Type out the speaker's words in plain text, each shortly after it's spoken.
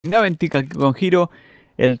Naventic con giro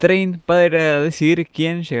el train para decidir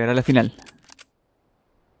quién llegará a la final.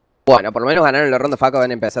 Bueno, por lo menos ganaron la ronda FACA, van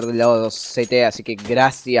a empezar del lado 2 CT, así que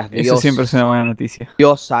gracias Eso siempre es Dios. una buena noticia.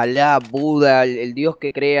 Dios, Alá, Buda, el Dios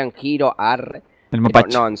que crean, Giro, Arre. El Pero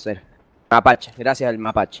mapache. no, en serio. Mapache, gracias al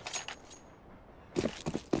Mapache.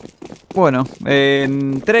 Bueno,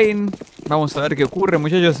 en train vamos a ver qué ocurre,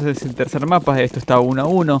 muchachos. Es el tercer mapa, esto está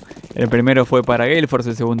 1-1. El primero fue para Gale Force,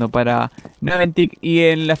 el segundo para Naventic. Y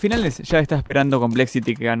en las finales ya está esperando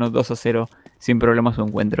Complexity, que ganó 2-0 sin problemas su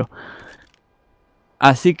encuentro.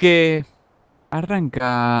 Así que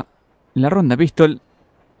arranca la ronda pistol.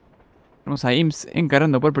 Vamos a IMS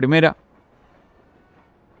encarando por primera.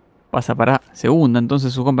 Pasa para segunda,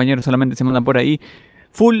 entonces sus compañeros solamente se mandan por ahí.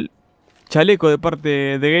 Full chaleco de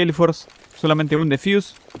parte de Gale Force, solamente un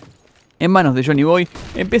defuse. En manos de Johnny Boy,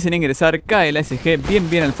 empiezan a ingresar, cae la SG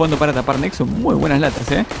bien al fondo para tapar Nexo. Muy buenas latas,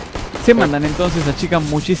 Se mandan entonces, achican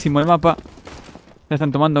muchísimo el mapa. Ya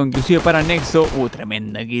están tomando inclusive para Nexo.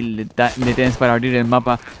 Tremenda kill de Tens para abrir el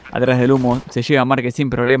mapa atrás del humo. Se llega a Marque sin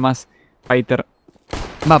problemas. Fighter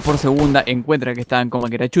va por segunda, encuentra que estaban como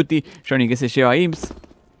que era Chuti. Johnny que se lleva a Imps.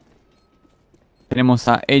 Tenemos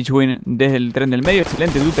a H-Win desde el tren del medio.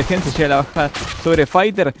 Excelente. Dute Gen se lleva la baja sobre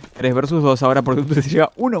Fighter. 3 versus 2. Ahora por Dute se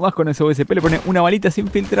lleva uno más con ese OSP. Le pone una balita sin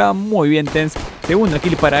filtrada. Muy bien, Tens. Segunda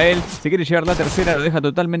kill para él. Se quiere llevar la tercera. Lo deja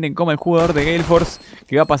totalmente en coma el jugador de Gale Force.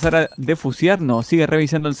 Que va a pasar a defusear. No, sigue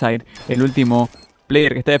revisando el side. El último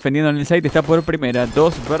player que está defendiendo en el side está por primera.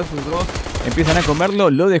 2 versus 2. Empiezan a comerlo.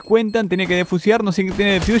 Lo descuentan. Tiene que defusear. No sé qué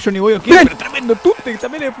tiene defusion. Y voy a kill. Pero tremendo Tute que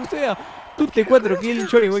también le defusea. Tute 4 kills,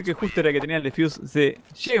 Johnny Boy que justo era que tenía el defuse, se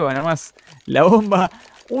lleva nada más la bomba.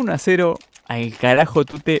 1-0 al carajo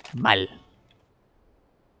Tute mal.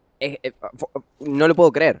 No lo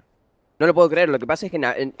puedo creer. No lo puedo creer. Lo que pasa es que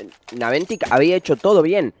Naventic había hecho todo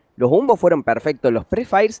bien. Los humbos fueron perfectos. Los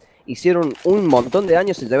pre-fires hicieron un montón de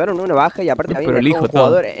daño. Se llevaron una baja y aparte habían dejado un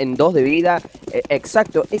jugador en 2 de vida.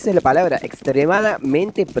 Exacto, esa es la palabra.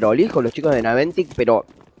 Extremadamente prolijo los chicos de Naventic, pero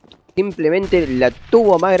simplemente la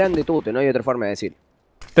tuvo más grande Tute, no hay otra forma de decir.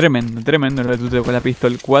 Tremendo lo de Tute con la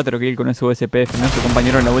pistol. 4 kills con ese USP. Nuestro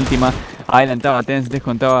compañero en la última adelantaba a Tens,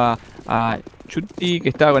 descontaba a Chuti que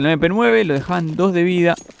estaba con la MP9. Lo dejaban 2 de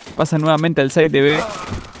vida. Pasa nuevamente al side de B.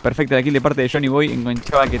 Perfecta la kill de parte de Johnny Boy.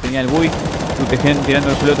 Enganchaba que tenía el Bui. Tute Gen tirando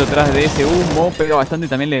el piloto atrás de ese humo. Pega bastante y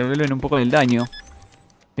también le devuelven un poco del daño.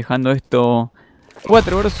 Dejando esto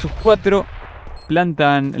 4 versus 4.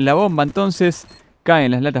 Plantan la bomba entonces.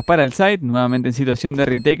 Caen las latas para el side, nuevamente en situación de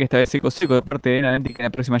retake, esta vez seco de parte de Naventic en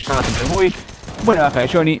la próxima llave muy buena baja de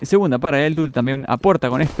Johnny, segunda para él, Dul también aporta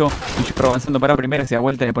con esto, y yo avanzando para primera, se da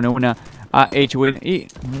vuelta, le pone una a H-Will y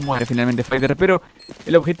muere finalmente Fighter, pero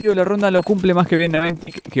el objetivo de la ronda lo cumple más que bien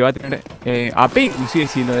Naventic, que va a tener AP, inclusive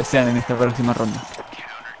si lo desean en esta próxima ronda.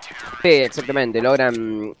 Sí, exactamente,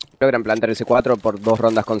 logran plantar ese 4 por 2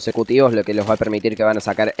 rondas consecutivas, lo que les va a permitir que van a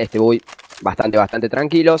sacar este build bastante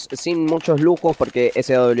tranquilos, sin muchos lujos, porque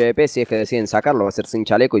SWP, si es que deciden sacarlo, va a ser sin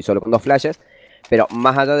chaleco y solo con 2 flashes. Pero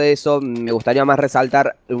más allá de eso, me gustaría más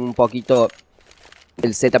resaltar un poquito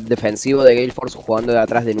el setup defensivo de Gale Force jugando de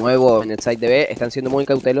atrás de nuevo en el side de B. Están siendo muy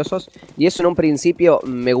cautelosos y eso en un principio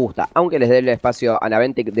me gusta, aunque les dé el espacio a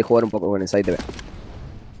Naventic de jugar un poco con el side de B.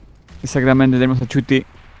 Exactamente, tenemos a Chuti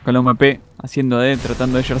con la UMP haciendo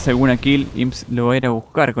tratando de llevarse alguna kill. Imps lo va a ir a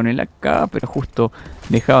buscar con el AK, pero justo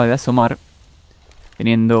dejaba de asomar.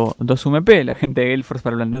 Teniendo 2 UMP, la gente de Gale Force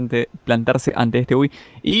para plantarse ante este UI.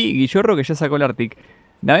 Y Guillorro que ya sacó el Arctic.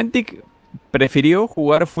 Naventic prefirió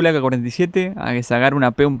jugar full AK-47 a que sacar un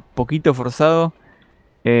AP un poquito forzado.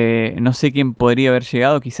 No sé quién podría haber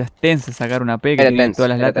llegado. Quizás Tens a sacar un AP que tiene todas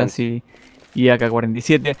las latas y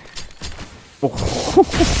AK-47. Un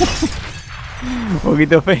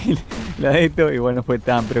poquito fail la de esto. Y bueno, fue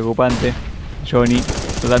tan preocupante. Johnny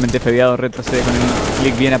totalmente fedeado, retrocede con el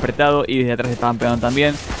clic bien apretado y desde atrás estaban pegando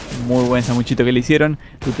también. Muy buen sanguchito que le hicieron.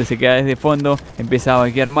 Tute se queda desde fondo, empieza a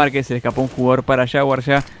vaquear Márquez, se le escapó un jugador para Jaguar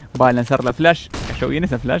ya. Va a lanzar la flash. ¿Cayó bien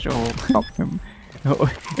esa flash? No,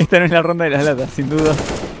 esta no es la ronda de las latas, sin duda.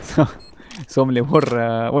 Som le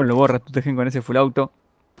borra, bueno, lo borra Tute Gen con ese full auto.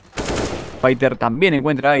 Fighter también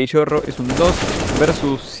encuentra a Guillorro, es un 2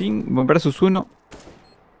 versus 1.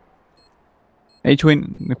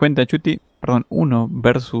 H-Win descuenta a Chuti, perdón, 1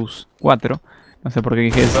 versus 4. No sé por qué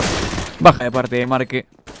dije eso. Baja de parte de Marque.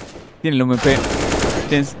 Tiene el UMP.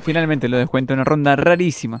 Finalmente lo descuenta. Una ronda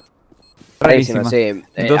rarísima. Rarísima, sí.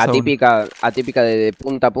 Atípica de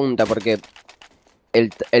punta a punta, porque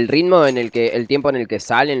el ritmo en el tiempo en el que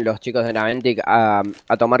salen los chicos de Naventic a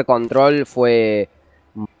tomar control fue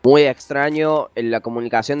Muy extraño la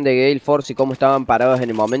comunicación de Gale Force y cómo estaban parados en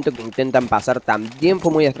el momento que intentan pasar. También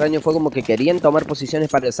fue muy extraño, fue como que querían tomar posiciones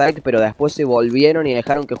para el site, pero después se volvieron y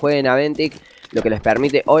dejaron que jueguen Naventic, lo que les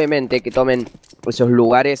permite obviamente que tomen esos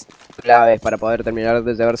lugares claves para poder terminar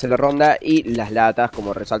de llevarse la ronda. Y las latas,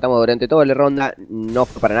 como resaltamos durante toda la ronda, no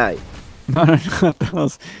fue para nadie. No,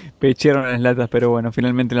 todos pechearon las latas, pero bueno,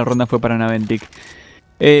 finalmente la ronda fue para Naventic.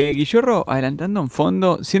 Guillorro adelantando en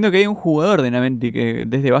fondo, siendo que hay un jugador de Naventic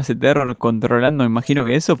desde base Terror controlando, me imagino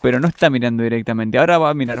que eso, pero no está mirando directamente. Ahora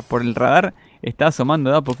va a mirar por el radar, está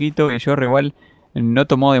asomando de a poquito. Guillorro igual no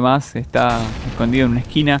tomó de más, está escondido en una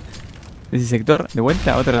esquina de ese sector. De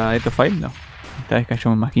vuelta, otra de estos files, no. Esta vez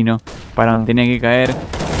cayó, me imagino, para donde tenía que caer.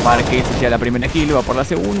 Marque se lleva la primera kill, va por la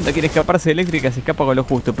segunda, quiere escaparse de eléctrica, se escapa con lo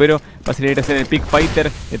justo, pero va a salir a hacer el pick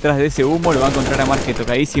fighter detrás de ese humo, lo va a encontrar a Marque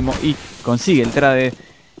tocadísimo y consigue el trade.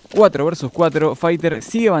 4 vs 4, Fighter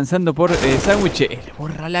sigue avanzando por Sándwich, le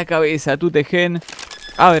borra la cabeza a Tutegen,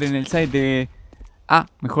 abre en el site de A,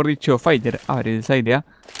 mejor dicho Fighter, abre el site de A,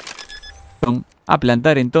 a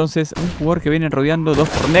plantar entonces un jugador que viene rodeando 2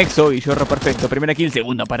 por Nexo y Yorro perfecto, primera kill,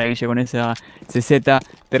 segunda para ella con esa CZ,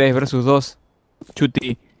 3 vs 2,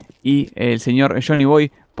 Chuti y el señor Johnny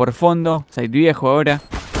Boy por fondo, site viejo ahora.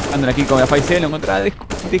 Ando aquí con la Faisal, lo encontraba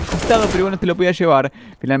descontado, pero bueno, te lo podía llevar.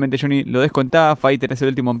 Finalmente Johnny lo descontaba, Fighter es el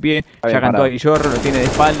último en pie, ya cantó a Guillorro, lo tiene de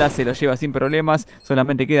espalda, se lo lleva sin problemas.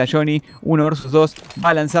 Solamente queda Johnny, 1 vs 2, va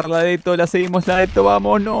a lanzar la Deto, la seguimos la Deto,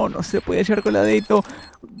 vamos, no se puede llegar con la Deto.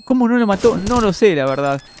 ¿Cómo no lo mató? No lo sé, la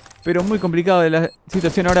verdad. Pero muy complicado de la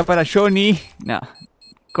situación ahora para Johnny. Nada,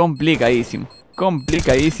 complicadísimo,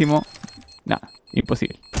 nada,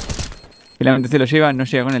 imposible. Finalmente se lo lleva, no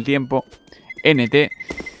llega con el tiempo. NT,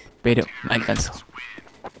 pero no alcanzó.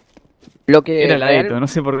 Lo que era la Deto, no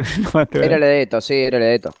sé por qué no maté. Era la Deto, sí, era la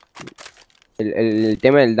Deto. El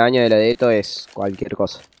tema del daño de la Deto es cualquier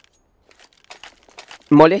cosa.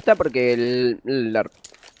 Molesta porque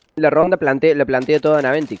la ronda la plantea toda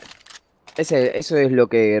Naventic. Eso es lo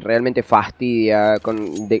que realmente fastidia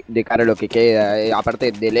de cara a lo que queda.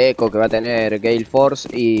 Aparte del eco que va a tener Gale Force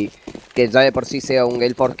y que ya de por sí sea un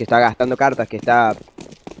Gale Force que está gastando cartas, que está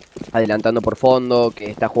adelantando por fondo, que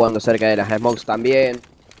está jugando cerca de las smokes también.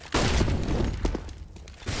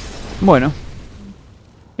 Bueno,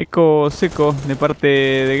 eco seco de parte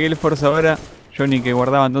de Gale Force ahora. Johnny que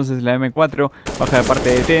guardaba entonces la M4, baja de parte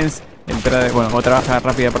de Tense. Bueno, otra baja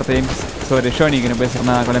rápida de parte de James sobre Johnny que no puede hacer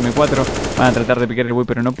nada con la M4. Van a tratar de picar el buey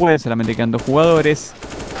pero no puede, solamente quedan 2 jugadores.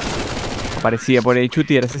 Aparecía por ahí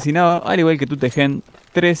Chuti, era asesinado, al igual que Tutegen.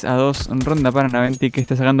 3 a 2, ronda para Naventic que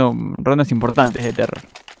está sacando rondas importantes de Terror.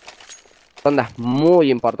 Rondas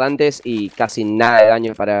muy importantes y casi nada de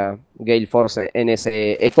daño para Gale Force en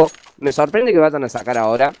ese eco. Me sorprende que vayan a sacar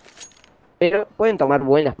ahora, pero pueden tomar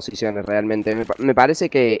buenas posiciones realmente. Me parece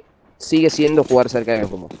que sigue siendo jugar cerca de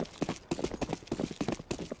los humos.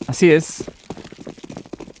 Así es.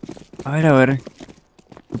 A ver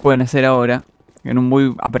qué pueden hacer ahora. En un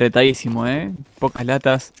muy apretadísimo, pocas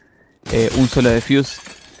latas, un solo defuse.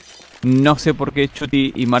 No sé por qué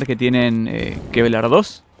Chuti y Marque tienen que velar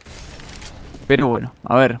 2. Pero bueno,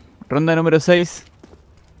 a ver, ronda número 6.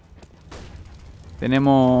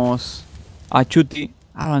 Tenemos a Chuti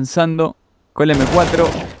avanzando con la M4.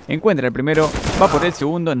 Encuentra el primero, va por el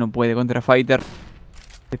segundo, no puede contra Fighter.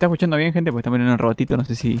 ¿Se está escuchando bien, gente? Pues también en un robotito, no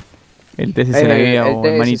sé si el TC se laguea o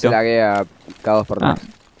el manito. Se laguea cada 2 por 3.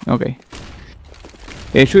 Ok.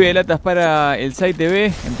 Lluvia de latas para el site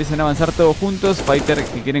B. Empiezan a avanzar todos juntos. Fighter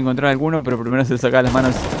que quiere encontrar alguno, pero primero se le saca las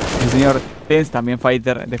manos el señor Tense. También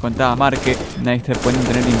Fighter descontaba a Marque. Nadie se puede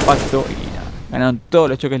tener impacto. Y nada, ganaron todos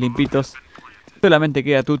los choques limpitos. Solamente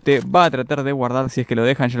queda Tute. Va a tratar de guardar si es que lo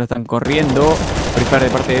dejan. Ya lo están corriendo. Prepara de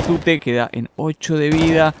parte de Tute. Queda en 8 de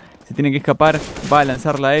vida. Se tiene que escapar. Va a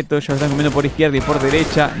lanzar la Eto. Ya lo están comiendo por izquierda y por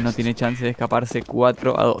derecha. No tiene chance de escaparse.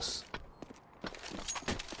 4 a 2.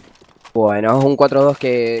 Bueno, es un 4-2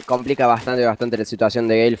 que complica bastante la situación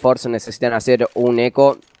de Gale Force. Necesitan hacer un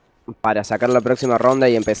eco para sacar la próxima ronda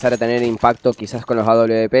y empezar a tener impacto quizás con los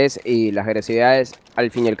AWPs, y las agresividades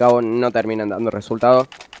al fin y al cabo no terminan dando resultado.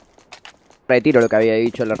 Retiro lo que había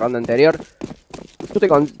dicho en la ronda anterior.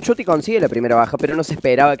 Chuti consigue la primera baja, pero no se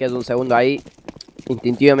esperaba que haya un segundo ahí.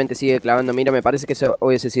 Instintivamente sigue clavando mira. Me parece que eso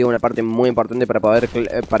hubiese sido una parte muy importante para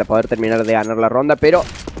poder terminar de ganar la ronda, pero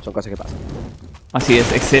son cosas que pasan. Así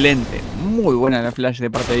es, excelente. Muy buena la flash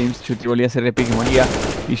de parte de James. Chuti volvía a hacer el pick y moría.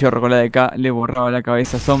 Y yo con la de acá le borraba la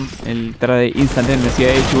cabeza a Som. El trade instantáneo decía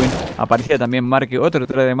Edwin. Aparecía también Marque. Otro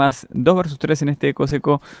trade más. 2 vs 3 en este eco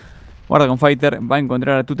seco. Guarda con Fighter. Va a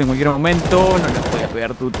encontrar a Tute en cualquier momento. No le podía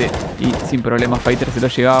pegar Tute. Y sin problemas Fighter se lo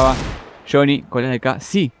llevaba. Johnny con la de acá.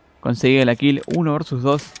 Sí. Consigue la kill. 1 versus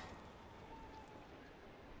 2.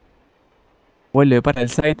 Vuelve para el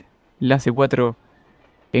site. La C4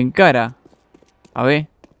 encara a B.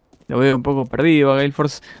 Lo veo un poco perdido a Gale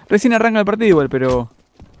Force. Recién arranca el partido igual, pero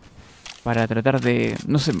para tratar de...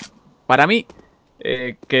 No sé, para mí,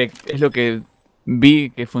 que es lo que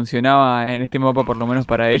vi que funcionaba en este mapa, por lo menos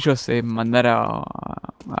para ellos, es mandar a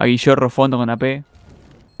Guillorro fondo con AP.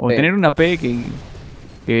 O Sí. tener una AP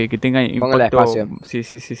que tenga Póngala impacto...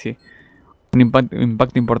 despacio. Sí. Un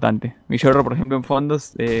impacto importante. Guillorro, por ejemplo, en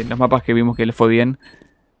fondos, los mapas que vimos que le fue bien,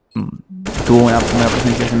 tuvo una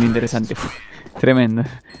presencia bastante interesante. Tremendo.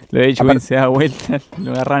 Lo de H-Win se da vuelta,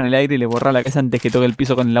 lo agarra en el aire y le borra la cabeza antes que toque el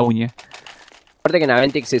piso con la uña. Aparte que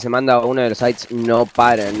Naventic, si se manda a uno de los sites, no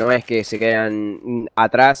para. No es que se quedan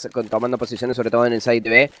atrás tomando posiciones, sobre todo en el site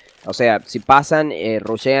B. O sea, si pasan,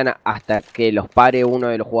 rushean hasta que los pare uno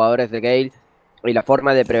de los jugadores de Gale. Y la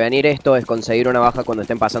forma de prevenir esto es conseguir una baja cuando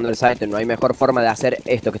estén pasando el site. No hay mejor forma de hacer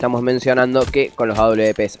esto que estamos mencionando que con los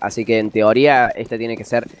AWPs. Así que en teoría, esta tiene que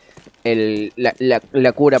ser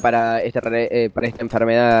la cura para esta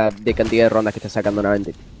enfermedad de cantidad de rondas que está sacando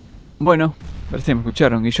Naventic. Bueno, parece que me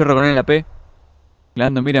escucharon. Guillorro con el AP.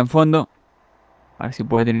 Lando mira en fondo. A ver si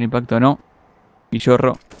puede tener impacto o no.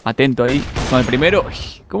 Guillorro, atento ahí. Son el primero.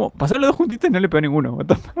 ¿Cómo? Pasaron los dos juntitos y no le pegó ninguno.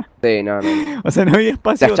 Sí, no. O sea, no había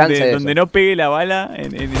espacio donde eso. no pegue la bala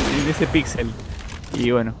en ese píxel.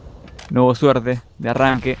 Y bueno, no hubo suerte de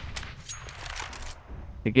arranque.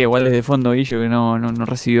 Se queda igual desde fondo Guillo, que no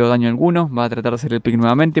recibió daño alguno. Va a tratar de hacer el pick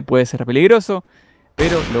nuevamente. Puede ser peligroso,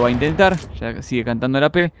 pero lo va a intentar. Ya sigue cantando la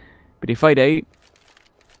P. Prefire ahí.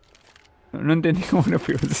 No entendí cómo no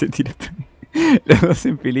pegó ese tiro. Los dos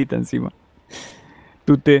en filita encima.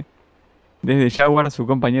 Tute desde Jaguar, su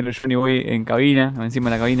compañero Johnny Boy en cabina, encima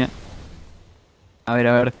de la cabina. A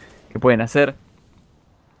ver qué pueden hacer.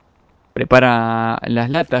 Prepara las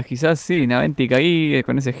latas, quizás, sí, Naventic ahí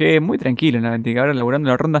con ese G, muy tranquilo Naventic, ahora laburando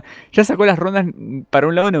la ronda. Ya sacó las rondas para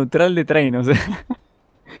un lado neutral de Train, o sea,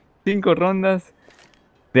 5 rondas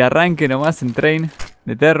de arranque nomás en Train,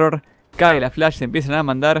 de Terror. Cae la flash, se empiezan a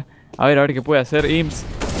mandar, a ver qué puede hacer. Imps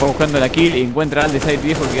va buscando la kill y encuentra al de side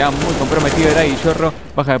viejo que queda muy comprometido. Era Guillorro,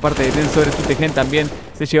 baja de parte de Ten sobre su Tejen también.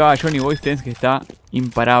 Se llevaba a Johnny Boystens, que está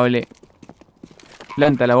imparable.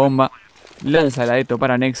 Planta la bomba, lanza la Eto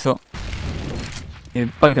para Nexo.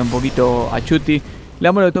 Impacta un poquito a Chuti.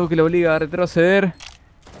 La molotov que lo obliga a retroceder.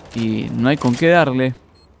 Y no hay con qué darle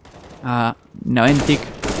a Naventic.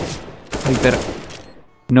 Fighter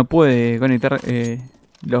no puede conectar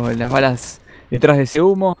las balas detrás de ese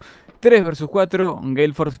humo. 3 versus 4.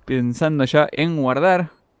 Gale Force pensando ya en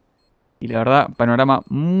guardar. Y la verdad, panorama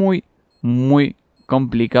muy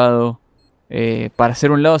complicado para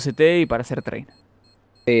hacer un lado CT y para hacer Train.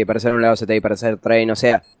 Sí, para hacer un lado CT y para hacer Train, o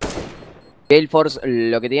sea, Gale Force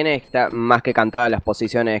lo que tiene es que está más que cantada las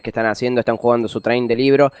posiciones que están haciendo, están jugando su Train de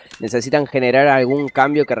libro, necesitan generar algún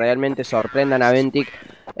cambio que realmente sorprenda a Naventic.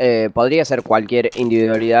 Podría ser cualquier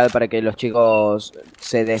individualidad para que los chicos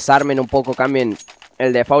se desarmen un poco, cambien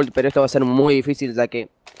el default, pero esto va a ser muy difícil ya que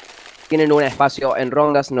tienen un espacio en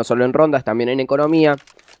rondas, no solo en rondas, también en economía,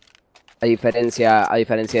 a diferencia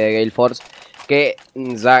de Gale Force, que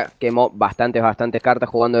ya quemó bastantes cartas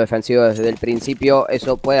jugando defensivo desde el principio.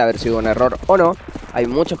 Eso puede haber sido un error o no. Hay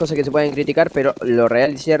muchas cosas que se pueden criticar, pero lo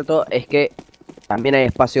real y cierto es que también hay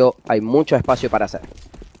mucho espacio para hacer.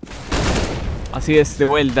 Así es, de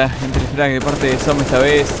vuelta, entre frag de parte de Som esta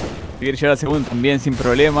vez. Si quiere llegar al segundo también sin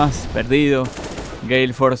problemas, perdido.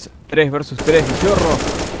 Gale Force 3 versus 3, Guillorro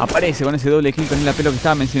aparece con ese doble kill con el AP que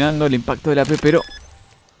estaba mencionando, el impacto del AP, pero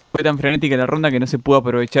fue tan frenética la ronda que no se pudo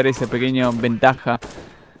aprovechar esa pequeña ventaja.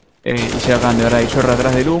 Y llegan de verdad Guillorro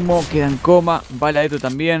atrás del humo, queda en coma, va la Eto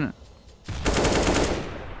también.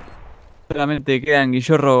 Solamente quedan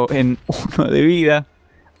Guillorro en 1 de vida.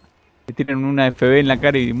 Le tiran una FB en la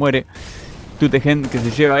cara y muere. Tutegen que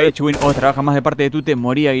se lleva a H-Win, otra baja más de parte de Tute,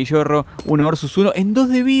 moría Guillorro, 1 versus 1, en 2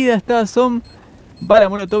 de vida está Som. Va la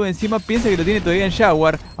molotov encima, piensa que lo tiene todavía en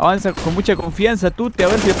Jaguar, avanza con mucha confianza Tute a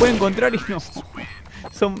ver si le puede encontrar y no.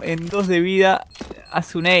 Som en 2 de vida,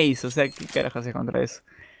 hace un ace, o sea, ¿qué carajo hace contra eso?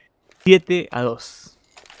 7-2.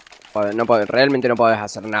 Realmente no podés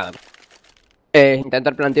hacer nada.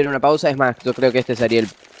 Intentar plantear una pausa, es más, yo creo que este sería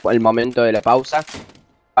el momento de la pausa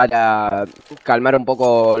para calmar un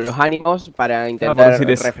poco los ánimos, para intentar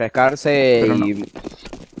refrescarse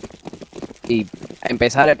y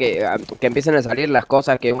empezar a que empiecen a salir las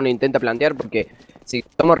cosas que uno intenta plantear, porque si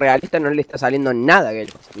somos realistas no le está saliendo nada a Gale,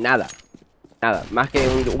 nada, más que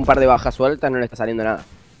un par de bajas sueltas no le está saliendo nada.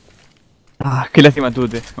 Qué lástima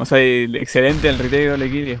Tute, o sea, excelente el retake de doble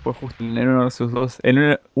kill y después justo en el 1 versus 2, en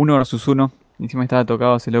el 1 versus 1 Encima estaba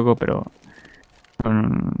tocado ese loco, pero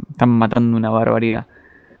están matando una barbaridad.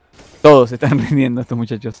 Todos se están rindiendo estos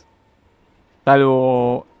muchachos.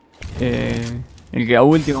 Salvo el que a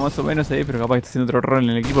último más o menos ahí, pero capaz que está haciendo otro rol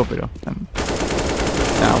en el equipo, pero están...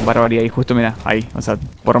 No, barbaridad. Y justo mira, ahí. O sea,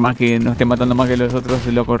 por más que no esté matando más que los otros,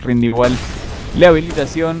 el loco rinde igual. La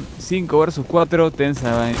habilitación, 5 versus 4.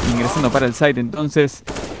 Tensa ingresando para el site entonces.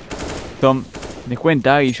 Tom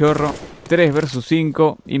descuenta a Guillorro. 3 versus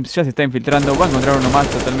 5. Imps ya se está infiltrando. Va a encontrar uno más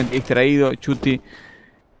totalmente distraído. Chuti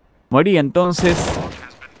moría entonces.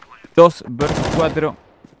 2 versus 4.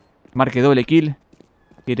 Marque doble kill.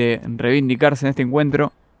 Quiere reivindicarse en este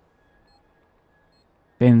encuentro.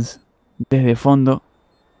 Tense desde fondo.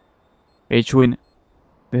 H-Win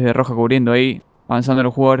desde roja cubriendo ahí. Avanzando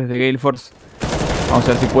los jugadores de Gale Force. Vamos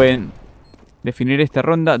a ver si pueden definir esta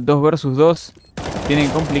ronda. 2 versus 2. Tienen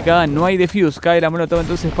complicada. No hay defuse. Cae la molotov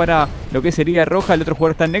entonces para lo que sería roja. El otro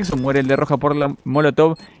jugador está en Nexo. Muere el de roja por la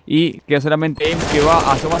molotov. Y queda solamente Ames que va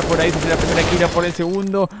a asomar por ahí. Se hace la primera kill por el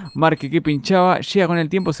segundo. Marque que pinchaba. Llega con el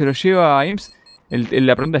tiempo. Se lo lleva a Ames.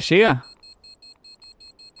 La pregunta llega.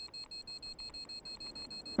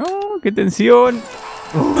 ¡Oh, qué tensión!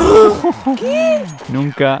 ¿Qué?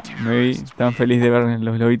 Nunca me vi tan feliz de ver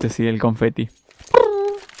los lobitos y el confeti.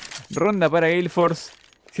 Ronda para Gale Force.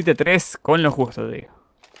 7-3 con lo justo, digo.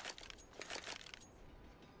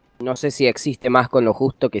 No sé si existe más con lo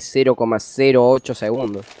justo que 0,08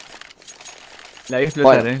 segundos. La voy a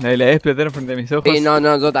explotar, bueno. La voy a explotar frente a mis ojos. Sí,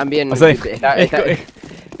 no, yo también. O sea,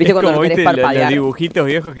 ¿Viste cuando como no viste parpadear? Los dibujitos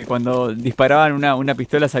viejos que cuando disparaban una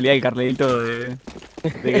pistola salía el cartelito de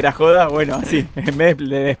que era joda? Bueno, así, en vez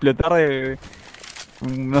de explotar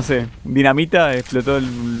no sé, dinamita, explotó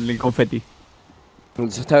el confeti. Yo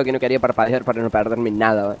estaba que no quería parpadear para no perderme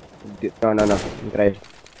nada. No, increíble.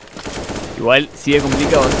 Igual sigue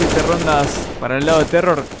complicado. 7 rondas para el lado de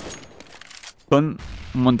Terror son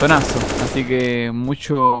un montonazo. Así que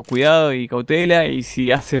mucho cuidado y cautela. Y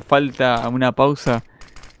si hace falta una pausa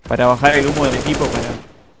para bajar el humo del equipo,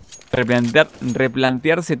 para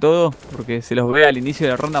replantearse todo, porque se los ve al inicio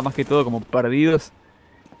de la ronda más que todo como perdidos,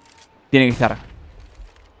 tiene que estar.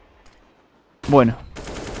 Bueno,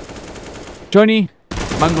 Johnny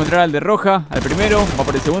va a encontrar al de roja, al primero, va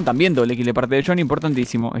por el segundo, también doble kill de parte de Johnny,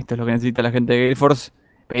 importantísimo. Esto es lo que necesita la gente de Gale Force,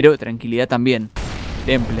 pero tranquilidad también.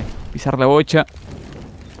 Temple, pisar la bocha,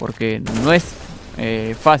 porque no es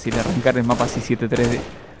fácil arrancar el mapa así 7-3 de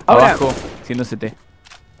abajo, siendo CT.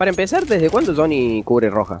 Para empezar, ¿desde cuándo Johnny cubre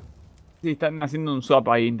roja? Sí, están haciendo un swap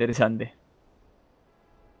ahí interesante.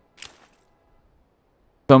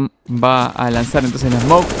 Tom va a lanzar entonces la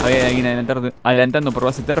smoke. Había alguien adelantando por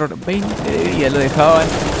base Terror. 20 de vida lo dejaban.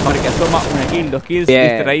 Marque asoma, una kill, 2 kills.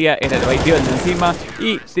 Distraía, era el baiteo de encima.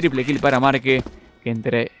 Y triple kill para Marque, que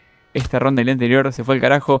entre esta ronda y la anterior se fue al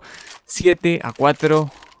carajo.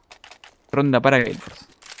 7-4. Ronda para Gale Force.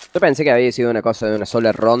 Yo pensé que había sido una cosa de una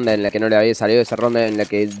sola ronda en la que no le había salido esa ronda en la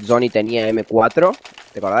que Johnny tenía M4.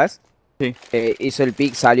 ¿Te acordás? Sí. Hizo el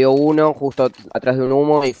pick, salió uno justo atrás de un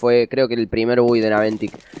humo y fue creo que el primer buy de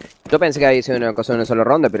Naventic. Yo pensé que había sido una cosa de una sola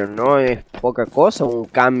ronda, pero no es poca cosa un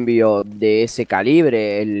cambio de ese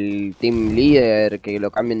calibre. El team leader, que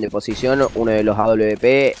lo cambien de posición, uno de los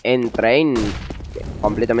AWP en train.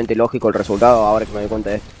 Completamente lógico el resultado ahora que me doy cuenta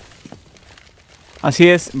de esto. Así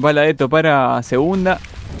es, Baladeto para segunda.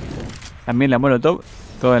 También la molotov.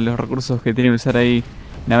 Todos los recursos que tiene que usar ahí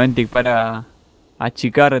Naventic para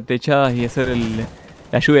achicar techadas y hacer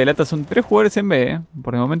la lluvia de lata. Son 3 jugadores en B,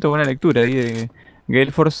 Por el momento buena lectura ahí de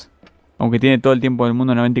Gale Force. Aunque tiene todo el tiempo del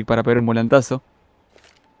mundo Naventic para pegar un volantazo.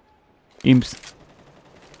 Imps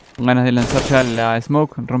con ganas de lanzar ya la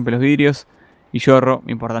smoke. Rompe los vidrios. Y Yorro,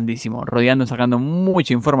 importantísimo, rodeando, sacando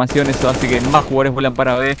mucha información. Eso hace que más jugadores vuelan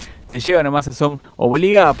para B. Se lleva nomás a Som.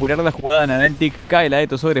 Obliga a apurar la jugada Naventic. Cae la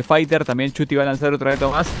Eto sobre Fighter. También Chuti va a lanzar otra Eto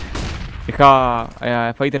más. Dejaba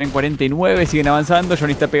a Fighter en 49. Siguen avanzando.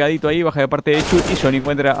 Johnny está pegadito ahí. Baja de parte de Chuti. Johnny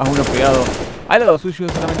encuentra a uno pegado al lado suyo.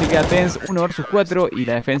 Solamente queda Tense. 1 versus 4. Y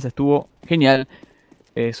la defensa estuvo genial.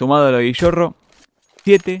 Sumado a lo de Guillorro.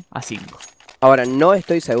 7-5. Ahora, no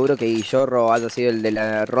estoy seguro que Guillorro haya sido el de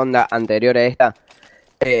la ronda anterior a esta,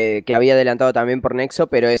 que había adelantado también por Nexo,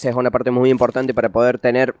 pero esa es una parte muy importante para poder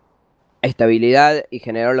tener estabilidad y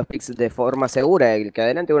generar los picks de forma segura. El que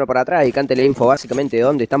adelante uno para atrás y cante la info básicamente de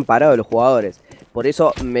dónde están parados los jugadores. Por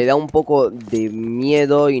eso me da un poco de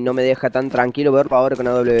miedo y no me deja tan tranquilo verlo ahora con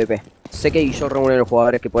AWP. Sé que Guillorro es uno de los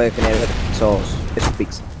jugadores que puede generar esos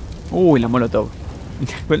picks. Uy, la molotov.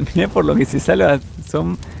 Mirá por lo que se salva,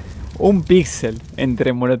 son un píxel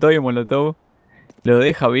entre molotov y molotov. Lo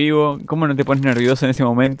deja vivo. ¿Cómo no te pones nervioso en ese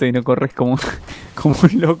momento y no corres como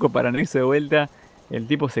un loco para no irse de vuelta? El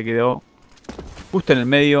tipo se quedó justo en el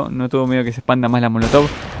medio, no tuvo miedo que se expanda más la molotov.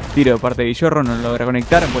 Tiro de parte de Guillorro, no lo logra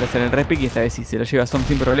conectar, vuelve a hacer el respic y esta vez sí se lo lleva Som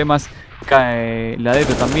sin problemas. Cae la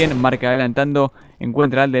Deto también, marca adelantando,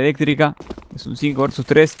 encuentra al de eléctrica. Es un 5 vs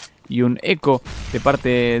 3 y un eco de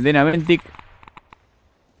parte de Naventic.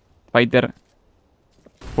 Fighter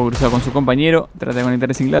fue cruzado con su compañero, trata de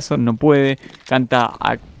conectar sin lazo, no puede. Canta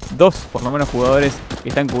a 2 por lo menos jugadores que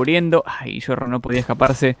están cubriendo. Ay, Guillorro no podía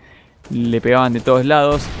escaparse. Le pegaban de todos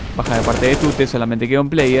lados. Baja de parte de Tute, solamente queda un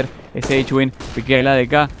player. Es H-Win, piquea el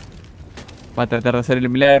ADK. Va a tratar de hacer el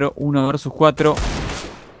milagro. 1 vs 4.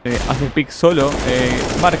 Hace pick solo.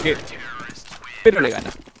 Marque. Pero le gana.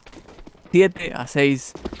 7 a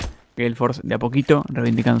 6. Gale Force de a poquito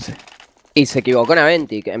reivindicándose. Y se equivocó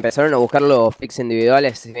Naventic, empezaron a buscar los picks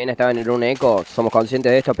individuales, si bien estaban en un eco, somos conscientes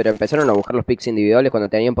de esto, pero empezaron a buscar los picks individuales cuando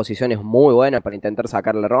tenían posiciones muy buenas para intentar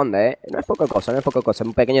sacar la ronda, No es poca cosa, no es poca cosa,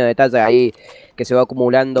 un pequeño detalle ahí que se va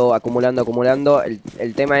acumulando.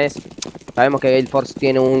 El tema es, sabemos que Gale Force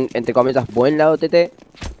tiene un, entre comillas, buen lado TT,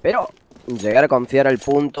 pero llegar a confiar al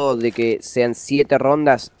punto de que sean 7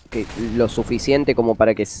 rondas, que lo suficiente como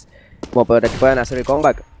para que puedan hacer el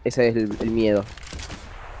comeback, ese es el miedo.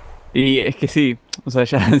 Y es que sí, o sea,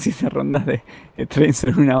 ya dan 7 rondas de trains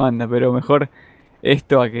en una banda, pero mejor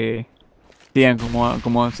esto a que sigan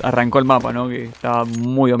como arrancó el mapa, ¿no? Que estaba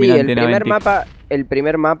muy dominante. Sí, el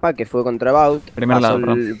primer mapa que fue contra Vault,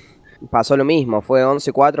 pasó lo mismo, fue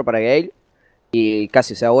 11-4 para Gale y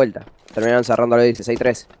casi se da vuelta. Terminaron cerrándolo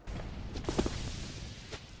 16-3.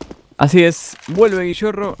 Así es, vuelve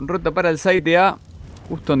Guillorro, rota para el site A,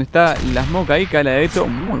 justo donde está la smoke ahí, cae la de Eto,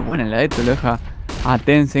 muy buena la de Eto, lo deja a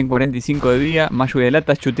Tense en 45 de vida, más lluvia de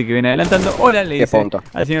latas, Chuti que viene adelantando. Hola, le dice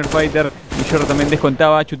al señor Fighter. Guillorro también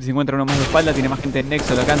descontaba, Chuti se encuentra uno más de espalda, tiene más gente en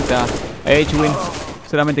Nexo, lo canta a H-Win.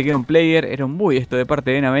 Solamente queda un player, era un buy esto de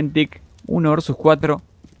parte de Naventic. 1 vs 4,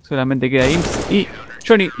 solamente queda Imps y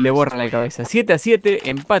Johnny le borra la cabeza. 7 a 7,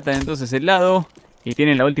 empatan entonces el lado y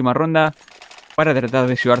tienen la última ronda para tratar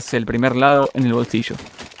de llevarse el primer lado en el bolsillo.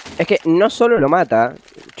 Es que no solo lo mata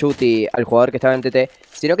Chuti al jugador que estaba en TT,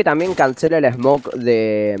 sino que también cancela la smoke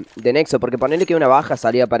de Nexo, porque ponele que una baja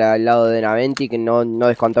salía para el lado de Naventic, que no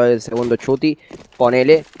descontaba el segundo Chuti,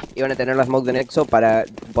 ponele, iban a tener la smoke de Nexo para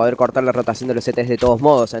poder cortar la rotación de los CTs de todos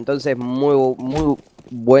modos. Entonces muy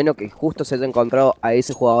bueno que justo se haya encontrado a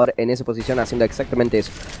ese jugador en esa posición haciendo exactamente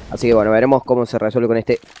eso. Así que bueno, veremos cómo se resuelve con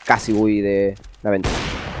este casi buy de Naventic.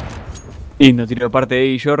 Lindo tiro de parte de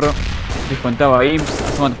Guillorro. Descontaba a Imps,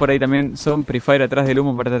 asoman por ahí también son Prefire atrás del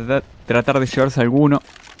humo para tratar de llevarse alguno,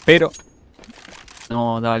 pero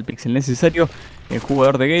no daba el pixel necesario. El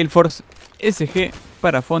jugador de Gale Force, SG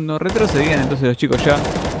para fondo, retrocedían entonces los chicos ya.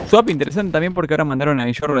 Swap interesante también porque ahora mandaron a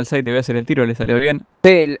Guillorro al site, voy a hacer el tiro, le salió bien.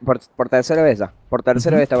 Sí, por tercera vez ya, por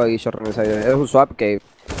tercera vez estaba Guillorro en el site, es un swap que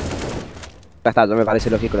ya está, no me parece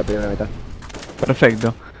lógico la primera mitad.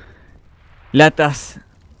 Perfecto. Latas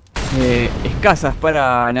escasas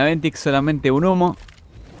para Naventic, solamente un humo.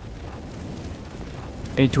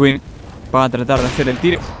 H-Win va a tratar de hacer el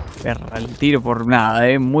tiro. Erra el tiro por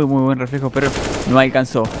nada, muy buen reflejo, pero no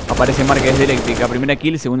alcanzó. Aparece Marque desde eléctrica, primera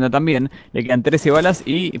kill, segunda también. Le quedan 13 balas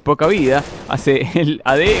y poca vida. Hace el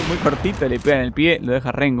AD muy cortito, le pega en el pie, lo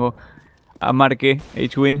deja rengo a Marque.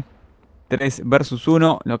 H-Win 3 vs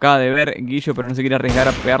 1, lo acaba de ver Guillo, pero no se quiere arriesgar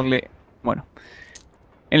a pegarle, bueno,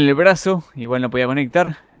 en el brazo. Igual no podía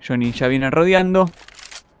conectar. Johnny ya viene rodeando.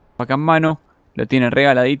 Acá en mano. Lo tiene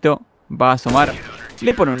regaladito. Va a asomar.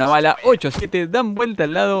 Le pone una bala. 8-7. Dan vuelta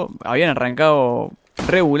al lado. Habían arrancado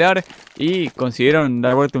regular. Y consiguieron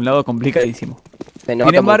dar vuelta a un lado complicadísimo. Se nota,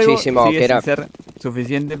 sin embargo, muchísimo sigue sin ser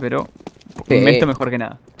suficiente. Pero esto mejor que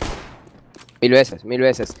nada. Mil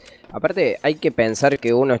veces. Aparte hay que pensar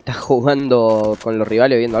que uno está jugando con los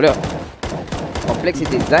rivales viéndolo.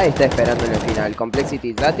 Complexity ya está esperando en el final.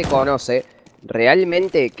 Complexity ya te conoce.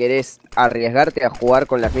 ¿Realmente querés arriesgarte a jugar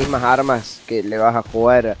con las mismas armas que le vas a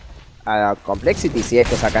jugar a Complexity si es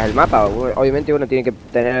que sacas el mapa? Obviamente uno tiene que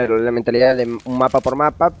tener la mentalidad de un mapa por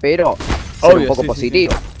mapa, pero ser un poco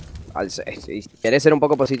positivo. Si querés ser un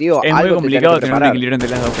poco positivo, es muy complicado tener un equilibrio entre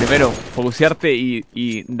las dos. Primero, focusearte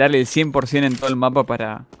y darle el 100% en todo el mapa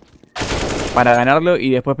para ganarlo,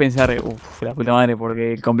 y después pensar, uff, la puta madre,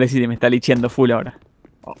 porque el Complexity me está licheando full ahora.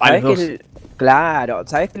 Claro,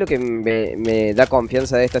 ¿sabes qué es lo que me da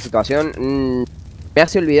confianza de esta situación? Me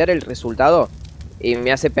hace olvidar el resultado y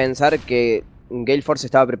me hace pensar que Gale Force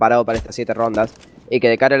estaba preparado para estas 7 rondas y que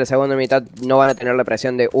de cara a la segunda mitad no van a tener la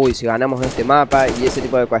presión de uy, si ganamos este mapa y ese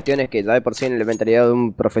tipo de cuestiones que ya de por sí en la mentalidad de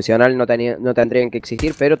un profesional no tendrían que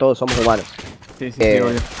existir, pero todos somos humanos. Sí,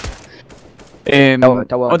 obvio.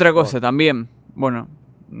 Está bueno. Otra cosa también, bueno,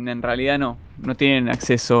 en realidad no tienen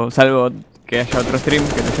acceso, salvo que haya otro stream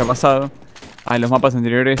que lo haya pasado a los mapas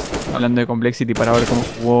anteriores, hablando de Complexity, para ver cómo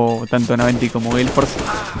jugó tanto Naventic como Gale Force.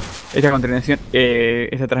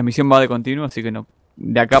 Esta transmisión va de continuo, así que no,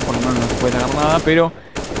 de acá por lo menos no se puede sacar nada, pero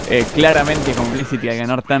claramente Complexity al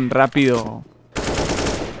ganar tan rápido,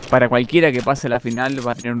 para cualquiera que pase a la final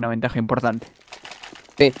va a tener una ventaja importante.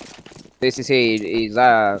 Sí, y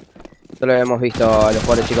ya lo hemos visto a los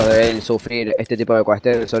pobres chicos de él sufrir este tipo de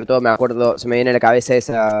cuestiones. Sobre todo me acuerdo, se me viene a la cabeza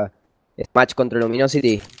esa match contra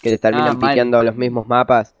Luminosity, que terminan piqueando los mismos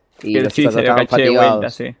mapas y que los sí, chicos ya estaban fatigados. Vuelta,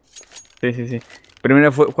 sí.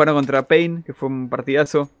 Primero jugaron contra Pain, que fue un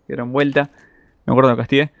partidazo, que era en vuelta, me acuerdo de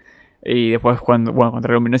Castilla. Y después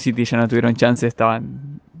contra Luminosity ya no tuvieron chance,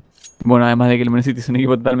 estaban... Bueno, además de que Luminosity es un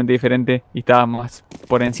equipo totalmente diferente y estaba más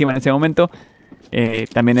por encima en ese momento,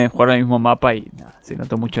 también jugaron el mismo mapa y nada, se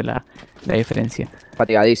notó mucho la diferencia.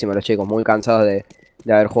 Fatigadísimos los chicos, muy cansados de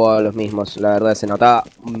haber jugado los mismos. La verdad se notaba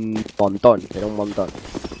un montón, pero un montón.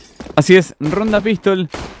 Así es, ronda pistol,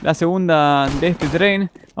 la segunda de este tren.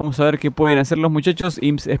 Vamos a ver qué pueden hacer los muchachos.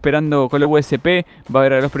 Imps esperando con el USP, va a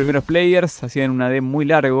ver a los primeros players. Hacían una D muy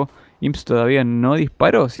largo. Imps todavía no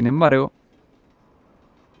disparó, sin embargo.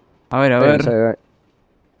 A ver.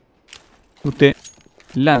 Usted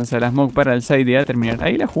lanza la smoke para el side a terminar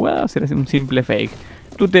ahí la jugada, o será un simple fake.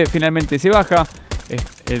 Tute finalmente se baja.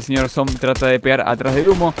 El señor Som trata de pegar atrás del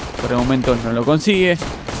humo. Por el momento no lo consigue.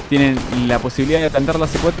 Tienen la posibilidad de plantar la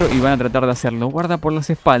C4 y van a tratar de hacerlo. Guarda por las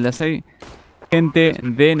espaldas. Hay gente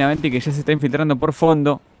de Naventic que ya se está infiltrando por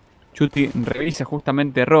fondo. Chuti revisa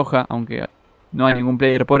justamente roja, aunque no hay ningún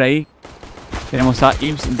player por ahí. Tenemos a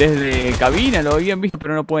Imps desde cabina, lo habían visto,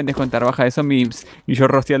 pero no pueden descontar. Baja de zombie Imps y yo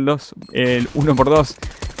rosteé el 1x2.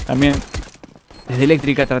 También desde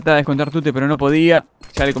eléctrica trataba de descontar Tute, pero no podía.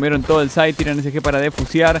 Ya le comieron todo el side, tiran SG para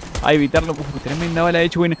defusear, a evitarlo. Tremenda bala de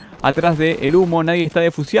Edwin atrás del humo, nadie está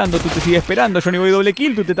defuseando. Tute sigue esperando, Johnny Boy doble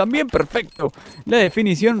kill, Tute también, perfecto. La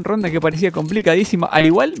definición, ronda que parecía complicadísima. Al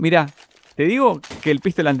igual, mirá, te digo que el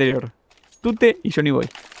pistol anterior, Tute y Johnny Boy.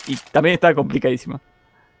 Y también estaba complicadísima.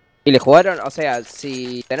 Y le jugaron, o sea,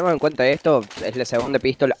 si tenemos en cuenta esto, es la segunda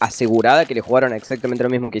pistol asegurada que le jugaron exactamente lo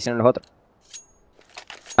mismo que hicieron los otros.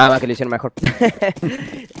 Más que lo hicieron mejor.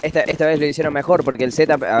 esta vez lo hicieron mejor porque el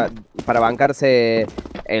setup para bancarse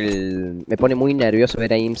me pone muy nervioso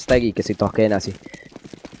ver a Imstag y que se todos queden así.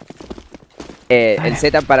 El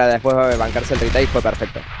setup para después bancarse el retake fue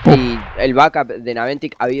perfecto. Y el backup de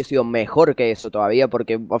Naventic había sido mejor que eso todavía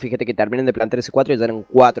porque vos fíjate que terminan de plantar ese 4 y ya eran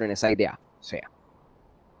 4 en esa idea. O sea.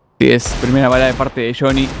 Sí, es primera bala de parte de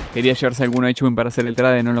Johnny. Quería llevarse alguno de Chubin para hacer el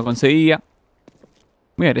trade, no lo conseguía.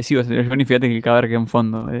 Muy agresivo ese Johnny, fíjate que el cadáver quedó en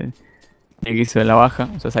fondo. El que hizo de la baja.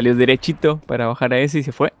 O sea, salió derechito para bajar a ese y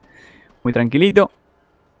se fue. Muy tranquilito.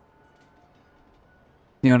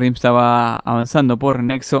 Señor Rim estaba avanzando por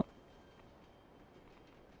Nexo.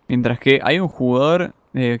 Mientras que hay un jugador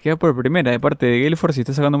que va por primera de parte de Gale Force y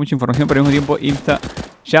está sacando mucha información, pero al mismo tiempo Insta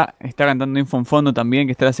ya está cantando info en fondo también,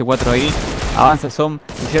 que está la C4 ahí. Avanza Som,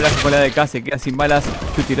 y lleva la escuela de K, se queda sin balas.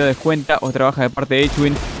 Chu tiró descuenta o trabaja de parte de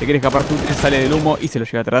Edwin. Se quiere escapar, sale del humo y se lo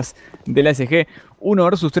lleva atrás de la SG. 1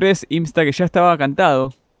 versus 3, Insta que ya estaba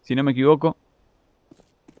cantado, si no me equivoco.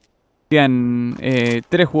 Quedan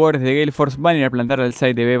 3 jugadores de Gale Force, van a ir a plantar al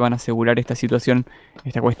side de B, van a asegurar esta situación,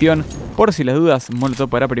 esta cuestión. Por si las dudas, Molotov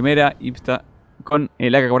para primera, Ipsta con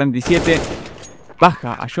el AK-47.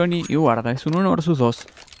 Baja a Johnny y guarda, es un 1 versus 2.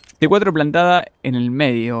 T4 plantada en el